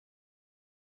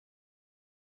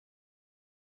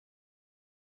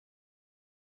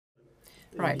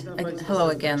Right. Hello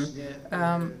again.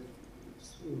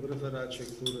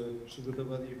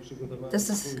 This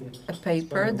is a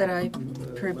paper that I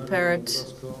prepared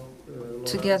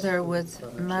together with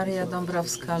Maria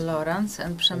Dąbrowska-Lorenz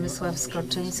and Przemysław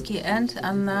Skoczyński and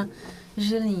Anna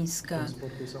Zielińska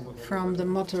from the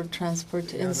Motor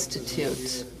Transport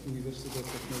Institute.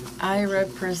 I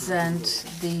represent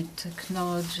the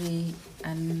Technology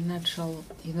and Natural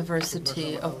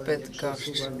University of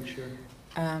Bydgoszcz.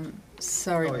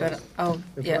 Sorry, but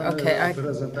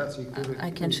I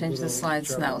can change the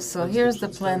slides now. So here's the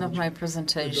plan of my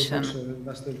presentation.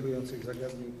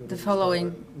 The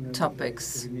following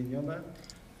topics,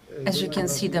 as you can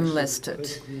see them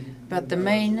listed. But the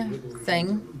main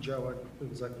thing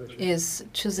is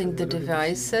choosing the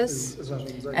devices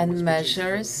and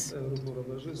measures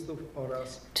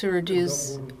to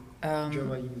reduce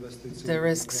the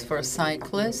risks for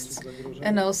cyclists,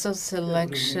 and also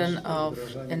selection of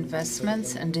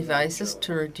investments and devices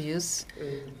to reduce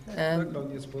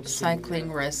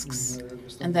cycling risks,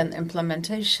 and then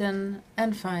implementation,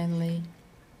 and finally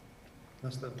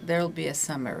there will be a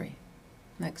summary.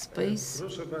 Next, please.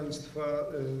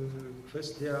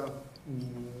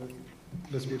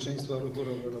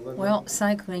 Well,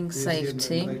 cycling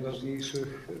safety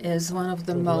is one of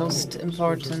the most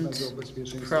important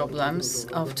problems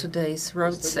of today's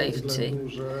road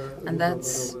safety, and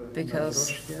that's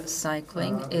because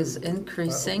cycling is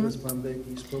increasing,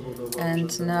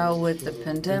 and now with the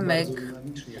pandemic,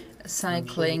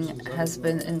 cycling has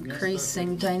been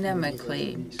increasing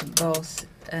dynamically, both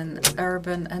in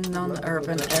urban and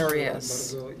non-urban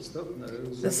areas.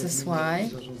 This is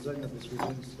why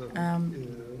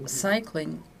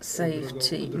cycling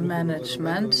safety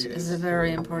management is a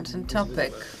very important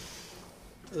topic.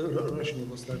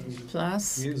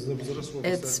 Plus,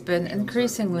 it's been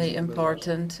increasingly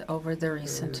important over the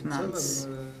recent months.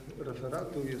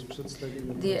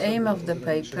 The aim of the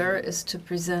paper is to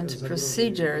present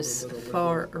procedures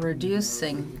for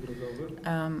reducing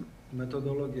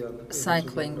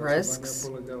cycling risks.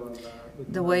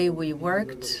 The way we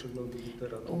worked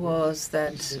was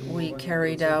that we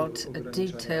carried out a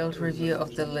detailed review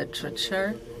of the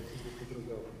literature,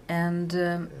 and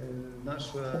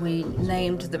we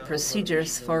named the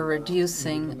procedures for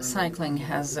reducing cycling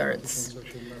hazards.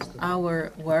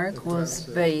 Our work was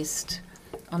based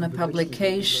on a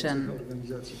publication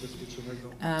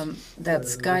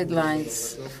that's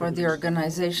Guidelines for the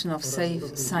Organization of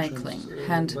Safe Cycling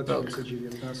Handbook.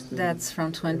 That's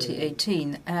from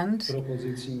 2018, and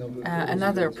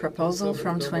another proposal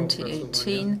from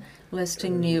 2018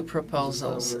 listing new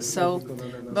proposals. So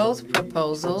both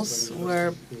proposals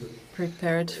were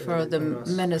prepared for the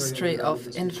Ministry of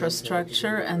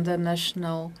Infrastructure and the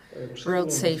National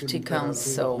Road Safety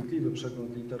Council.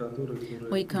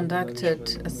 We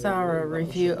conducted a thorough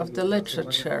review of the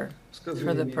literature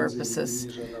for the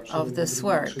purposes of this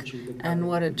work, and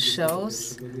what it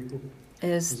shows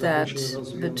is that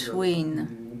between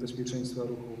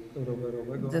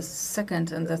the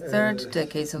second and the third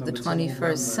decades of the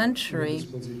 21st century,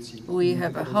 we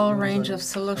have a whole range of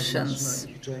solutions,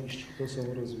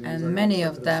 and many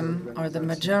of them, or the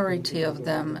majority of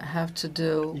them, have to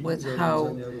do with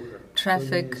how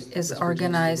traffic is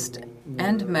organized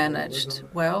and managed.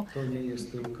 Well,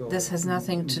 this has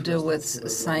nothing to do with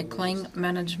cycling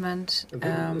management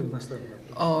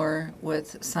or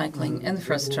with cycling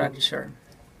infrastructure.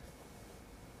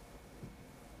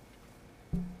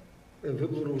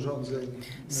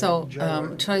 So,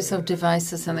 choice of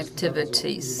devices and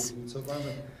activities.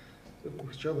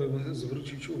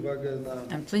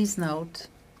 And please note,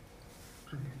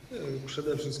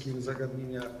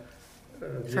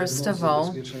 first of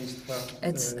all,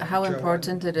 it's how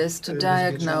important it is to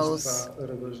diagnose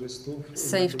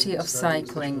safety of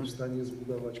cycling.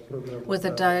 With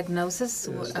a diagnosis,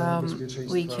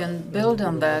 we can build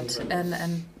on that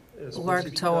and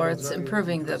work towards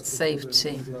improving that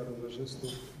safety.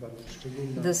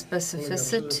 The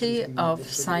specificity of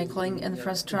cycling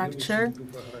infrastructure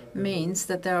means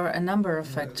that there are a number of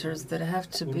factors that have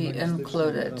to be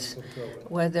included,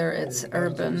 whether it's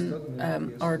urban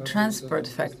or transport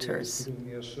factors.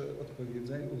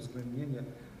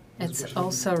 It's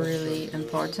also really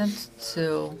important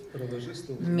to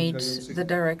meet the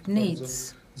direct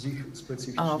needs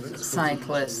of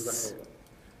cyclists,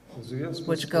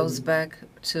 which goes back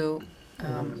to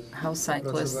how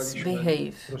cyclists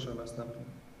behave.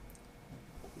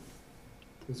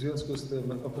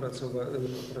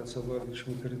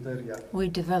 We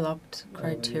developed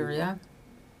criteria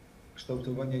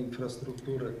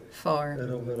for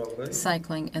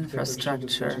cycling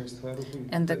infrastructure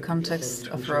in the context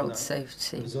of road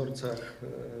safety.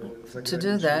 To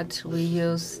do that, we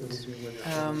used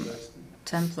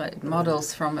template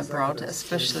models from abroad,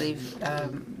 especially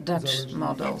Dutch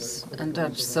models and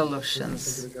Dutch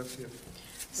solutions.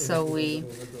 So we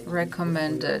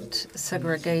recommended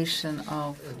segregation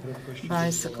of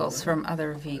bicycles from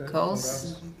other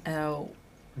vehicles.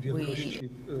 We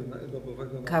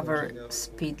cover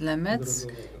speed limits,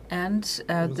 and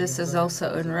this is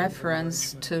also in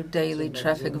reference to daily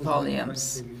traffic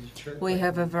volumes. We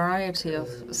have a variety of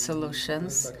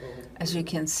solutions, as you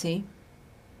can see.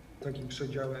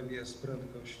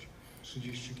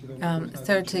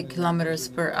 30 kilometers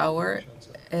per hour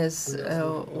is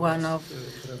one of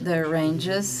the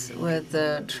ranges, with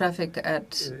the traffic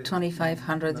at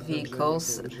 2,500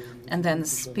 vehicles, and then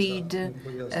speed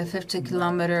 50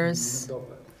 kilometers.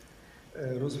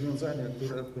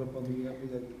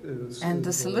 And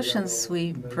the solutions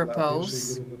we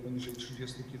propose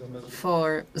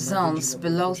for zones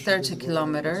below 30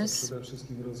 kilometers,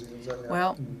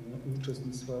 well,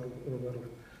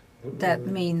 that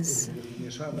means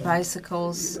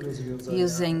bicycles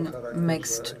using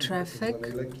mixed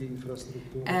traffic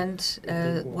and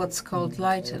what's called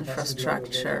light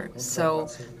infrastructure. So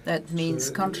that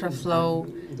means contraflow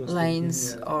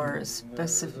lanes or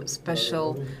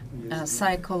special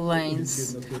cycle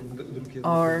lanes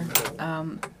or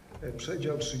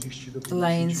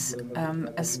lanes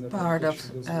as part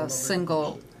of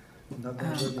single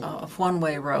of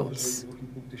one-way roads.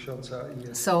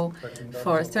 So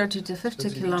for 30 to 50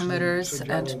 kilometers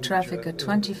and traffic at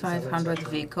 2,500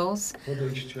 vehicles,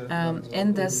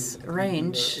 in this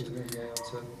range,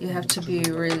 you have to be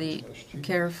really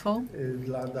careful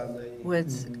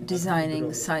with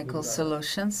designing cycle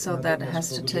solutions, so that has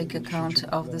to take account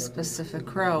of the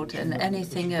specific road. And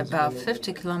anything above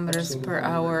 50 kilometers per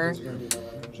hour,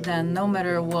 then no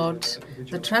matter what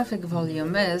the traffic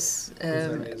volume is,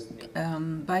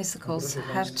 bicycles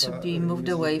have to be moved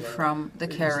away from the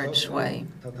carriageway.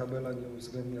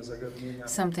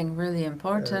 Something really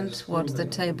important, what the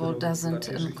table doesn't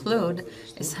include,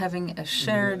 is having a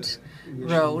shared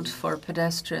road for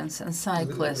pedestrians and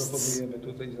cyclists.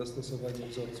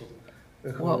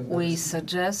 What we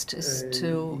suggest is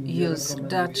to use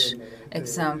Dutch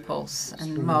examples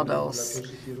and models,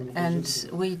 and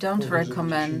we don't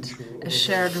recommend a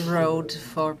shared road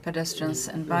for pedestrians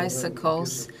and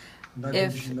bicycles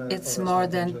if it's more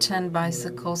than 10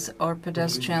 bicycles or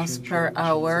pedestrians per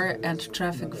hour and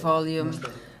traffic volume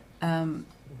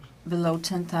below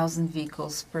 10,000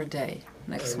 vehicles per day.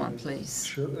 Next one,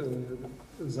 please.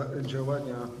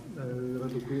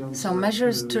 So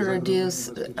measures to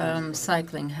reduce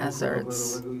cycling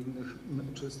hazards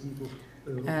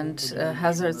and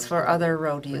hazards for other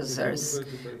road users.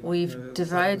 We've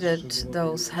divided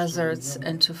those hazards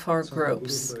into 4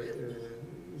 groups.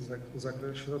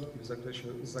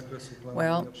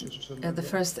 Well, the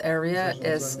first area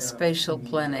is spatial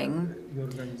planning.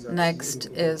 Next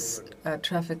is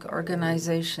traffic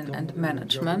organization and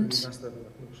management.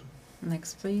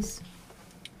 Next, please.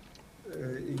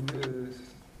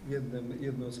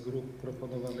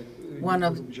 One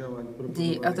of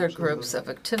the other groups of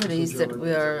activities that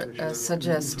we are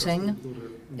suggesting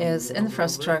is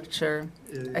infrastructure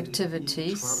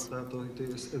activities.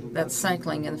 That's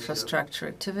cycling infrastructure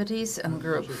activities. And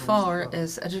group 4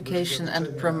 is education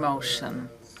and promotion.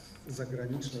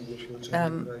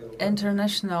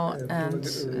 International and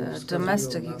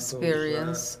domestic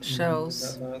experience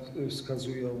shows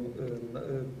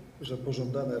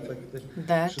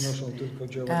that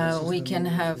we can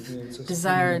have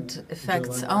desired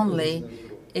effects only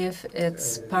if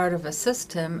it's part of a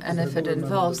system and if it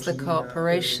involves the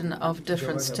cooperation of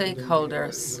different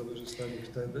stakeholders.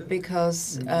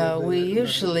 Because we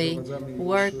usually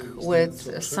work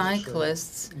with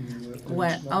cyclists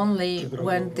only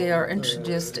when they are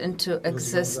introduced into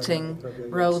existing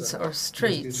roads or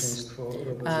streets,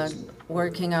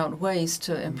 working out ways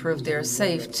to improve their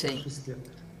safety.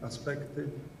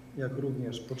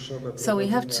 So we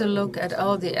have to look at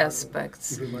all the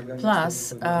aspects,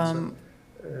 plus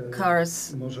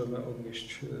cars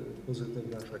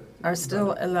are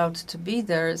still allowed to be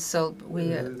there, so we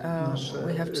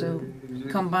have to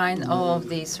combine all of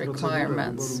these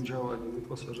requirements.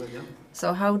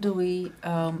 So how do we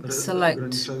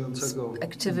select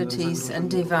activities and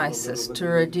devices to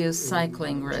reduce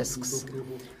cycling risks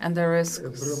and the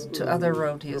risks to other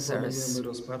road users?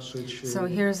 So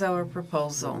here's our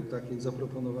proposal.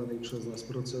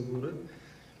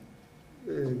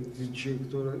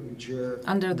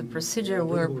 Under the procedure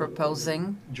we're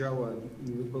proposing,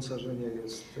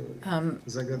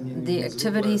 the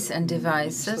activities and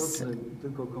devices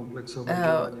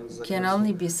can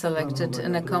only be selected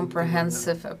in a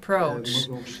comprehensive approach.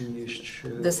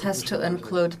 This has to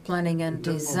include planning and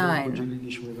design.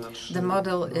 The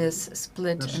model is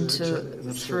split into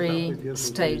 3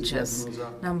 stages.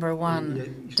 Number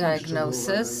 1,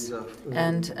 diagnosis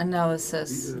and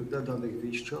analysis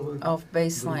of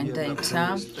baseline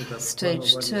data.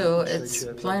 Stage 2, it's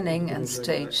planning, and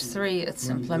stage 3, it's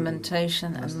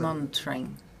implementation and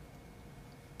monitoring.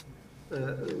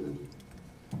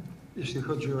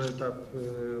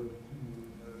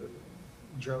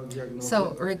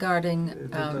 So regarding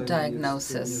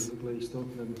diagnosis,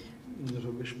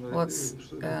 what's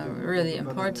really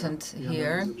important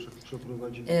here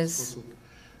is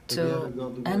to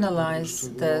analyze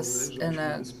this in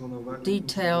a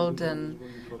detailed and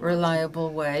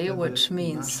reliable way, which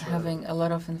means having a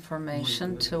lot of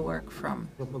information to work from.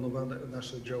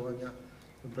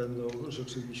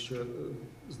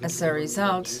 As a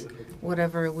result,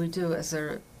 whatever we do as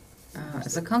a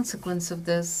consequence of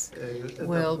this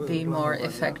will be more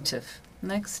effective.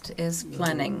 Next is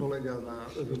planning.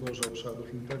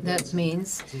 That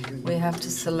means we have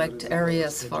to select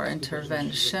areas for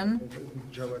intervention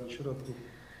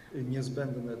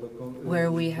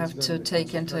where we have to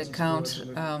take into account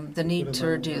the need to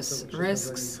reduce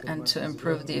risks and to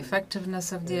improve the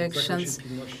effectiveness of the actions.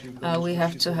 We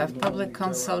have to have public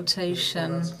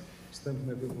consultation,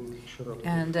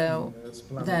 and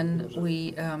then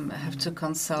we have to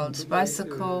consult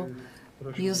bicycle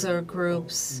user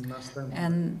groups,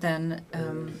 and then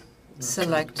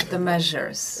select the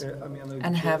measures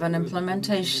and have an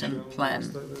implementation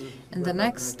plan. In the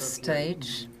next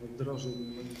stage,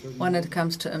 when it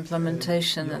comes to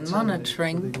implementation and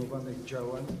monitoring,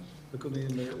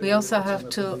 we also have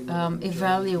to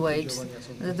evaluate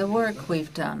the work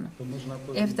we've done.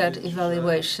 If that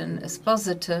evaluation is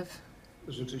positive,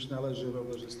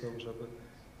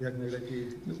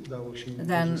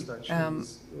 then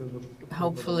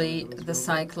hopefully the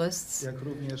cyclists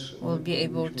will be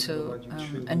able to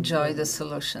enjoy the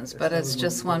solutions. But it's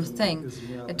just one thing.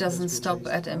 It doesn't stop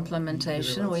at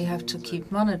implementation. We have to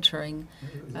keep monitoring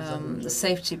the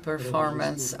safety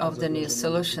performance of the new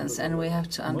solutions, and we have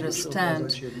to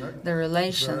understand the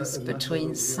relations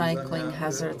between cycling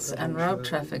hazards and road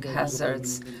traffic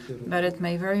hazards. But it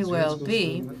may very well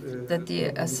be that the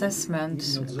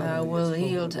assessment will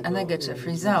yield a negative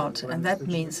result, and that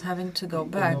means having to go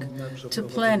back to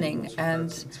planning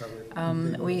and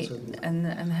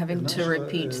having to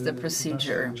repeat the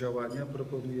procedure.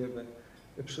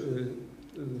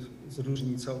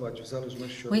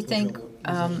 We think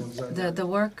that the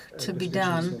work to be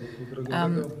done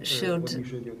should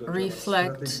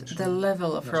reflect the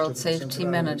level of road safety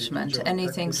management.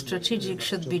 Anything strategic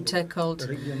should be tackled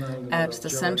at the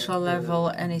central level,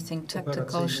 anything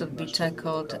tactical should be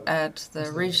tackled at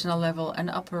the regional level, and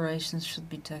operations should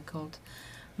be tackled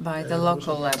by the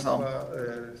local level.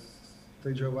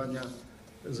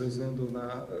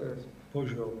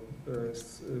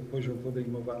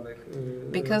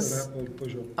 Because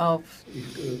of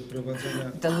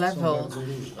the level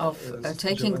of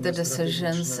taking the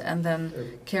decisions and then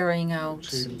carrying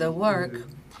out the work,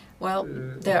 well,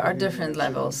 there are different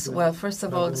levels. Well, first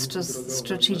of all, it's just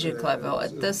strategic level.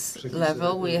 At this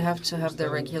level, we have to have the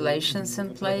regulations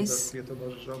in place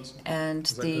and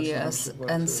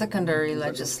and secondary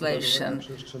legislation.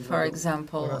 For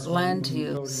example, land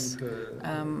use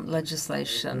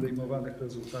legislation.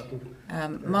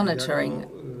 Monitoring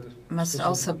must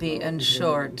also be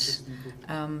ensured.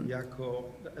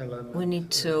 We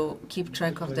need to keep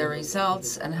track of the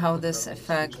results and how this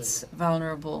affects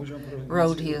vulnerable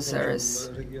road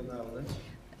users.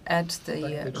 At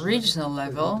the regional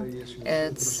level,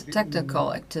 it's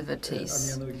technical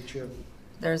activities.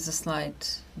 There's a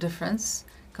slight difference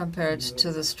compared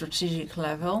to the strategic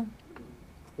level.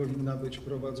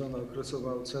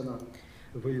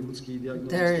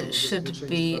 There should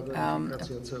be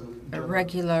a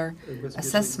regular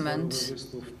assessment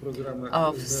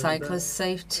of cyclist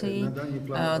safety.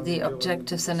 The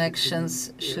objectives and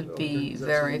actions should be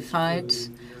verified,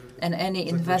 and any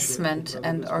investment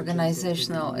and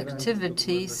organizational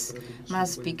activities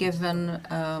must be given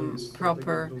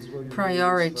proper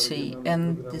priority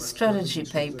in the strategy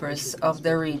papers of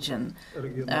the region.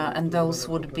 And those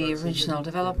would be regional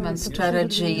development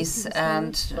strategies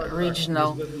and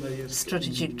regional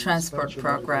strategic transport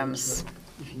programs.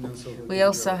 We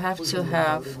also have to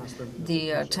have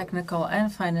the technical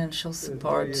and financial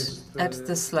support at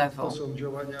this level.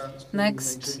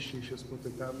 Next,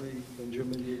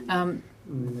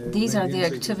 these are the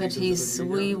activities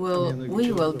we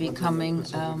will be coming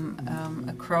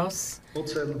across.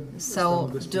 So,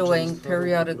 doing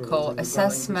periodical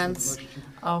assessments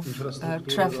of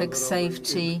traffic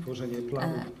safety,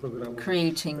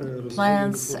 creating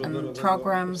plans and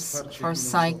programs for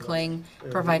cycling,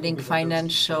 providing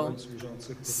financial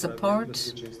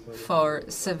support for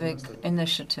civic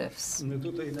initiatives.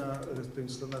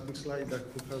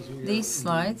 These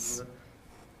slides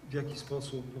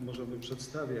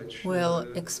will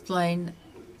explain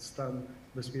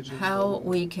how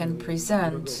we can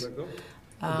present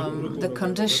the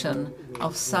condition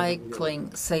of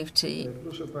cycling safety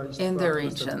in the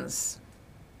regions.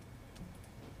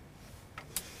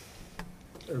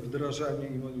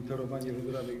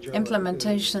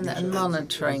 Implementation and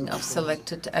monitoring of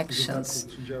selected actions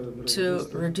to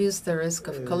reduce the risk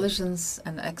of collisions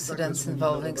and accidents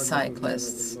involving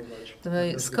cyclists.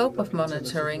 The scope of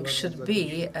monitoring should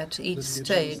be, at each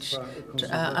stage,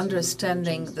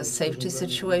 understanding the safety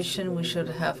situation. We should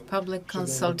have public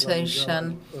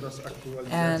consultation,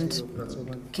 and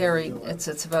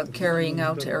it's about carrying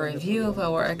out a review of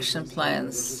our action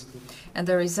plans. And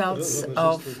the results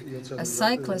of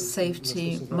cyclist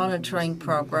safety monitoring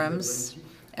programs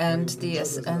and the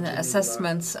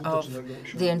assessments of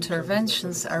the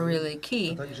interventions are really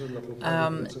key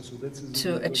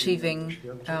to achieving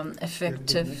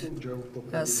effective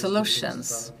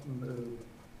solutions.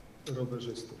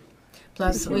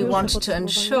 Plus, we want to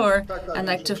ensure an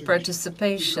active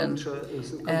participation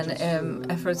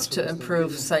and efforts to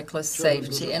improve cyclist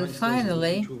safety. And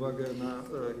finally,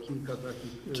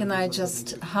 can I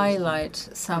just highlight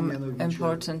some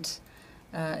important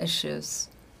issues?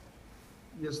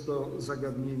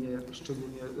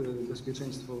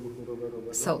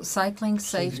 So cycling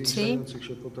safety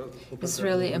is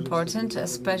really important,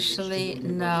 especially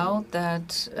now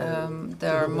that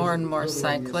there are more and more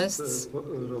cyclists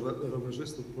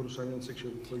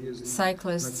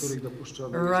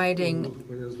riding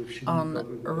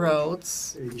on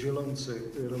roads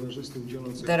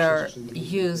that are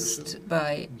used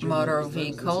by motor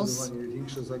vehicles.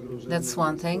 That's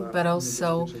one thing, but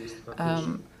also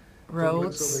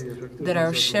roads that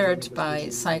are shared by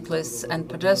cyclists and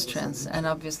pedestrians, and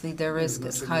obviously the risk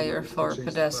is higher for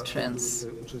pedestrians.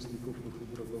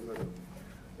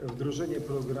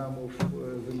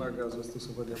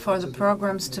 For the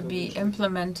programs to be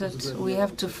implemented, we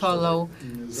have to follow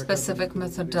specific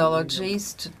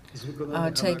methodologies to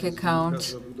take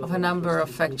account of a number of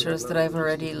factors that I've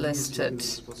already listed.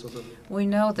 We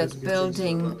know that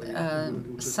building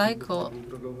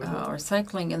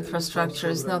cycling infrastructure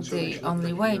is not the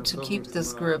only way to keep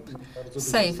this group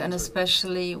safe, and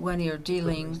especially when you're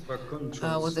dealing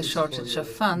with a shortage of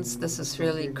funds, this is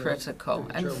really critical.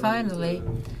 And finally,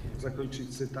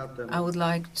 I would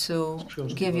like to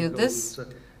give you this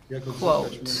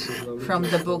quote from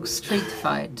the book Street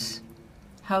Fight: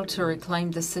 How to Reclaim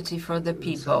the City for the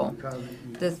People.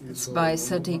 That's by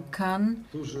Sadiq Khan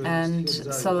and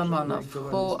Solomonov,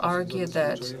 who argue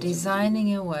that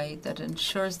designing a way that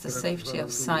ensures the safety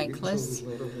of cyclists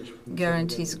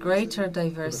guarantees greater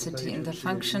diversity in the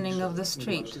functioning of the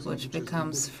street, which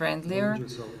becomes friendlier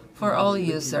for all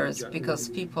users because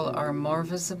people are more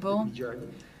visible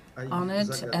on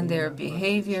it and their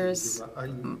behaviors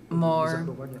more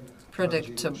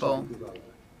predictable.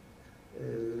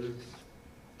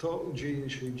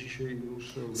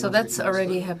 So that's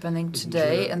already happening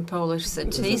today in Polish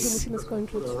cities.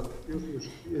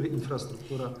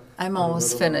 I'm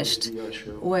almost finished,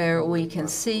 where we can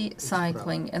see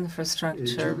cycling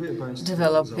infrastructure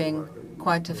developing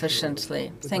quite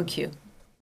efficiently. Thank you.